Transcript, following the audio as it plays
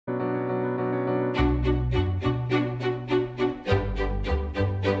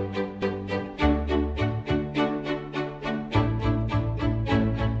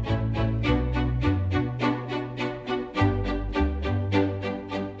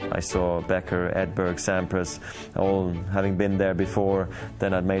I saw Becker, Edberg, Sampras, all having been there before.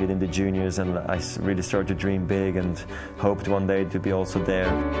 Then I'd made it into juniors, and I really started to dream big and hoped one day to be also there.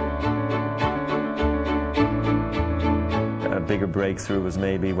 A bigger breakthrough was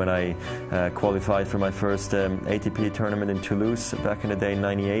maybe when I qualified for my first ATP tournament in Toulouse back in the day in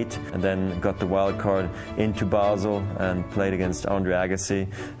 '98, and then got the wild card into Basel and played against Andre Agassi,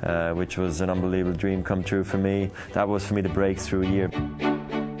 which was an unbelievable dream come true for me. That was for me the breakthrough year.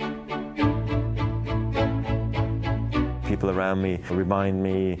 People around me remind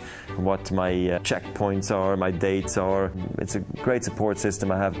me what my checkpoints are, my dates are. It's a great support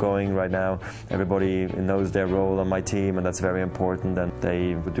system I have going right now. Everybody knows their role on my team, and that's very important, and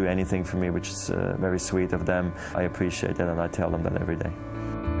they would do anything for me, which is very sweet of them. I appreciate that, and I tell them that every day.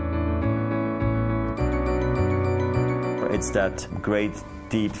 It's that great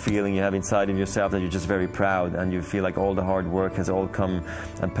deep feeling you have inside of yourself that you're just very proud, and you feel like all the hard work has all come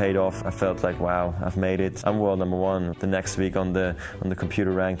and paid off. I felt like, wow, I've made it. I'm world #1 the next week on the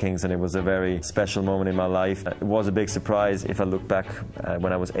computer rankings, and it was a very special moment in my life. It was a big surprise. If I look back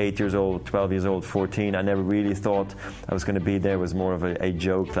when I was 8 years old, 12 years old, 14, I never really thought I was going to be there. It was more of a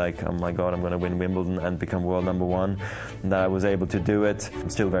joke, like, oh my God, I'm going to win Wimbledon and become world #1. And that I was able to do it. I'm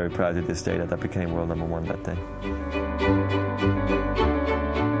still very proud to this day that I became world #1 that day.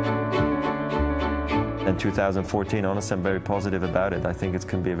 In 2014, honestly, I'm very positive about it. I think it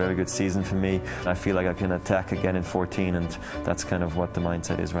can be a very good season for me. I feel like I can attack again in 14, and that's kind of what the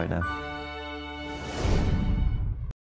mindset is right now.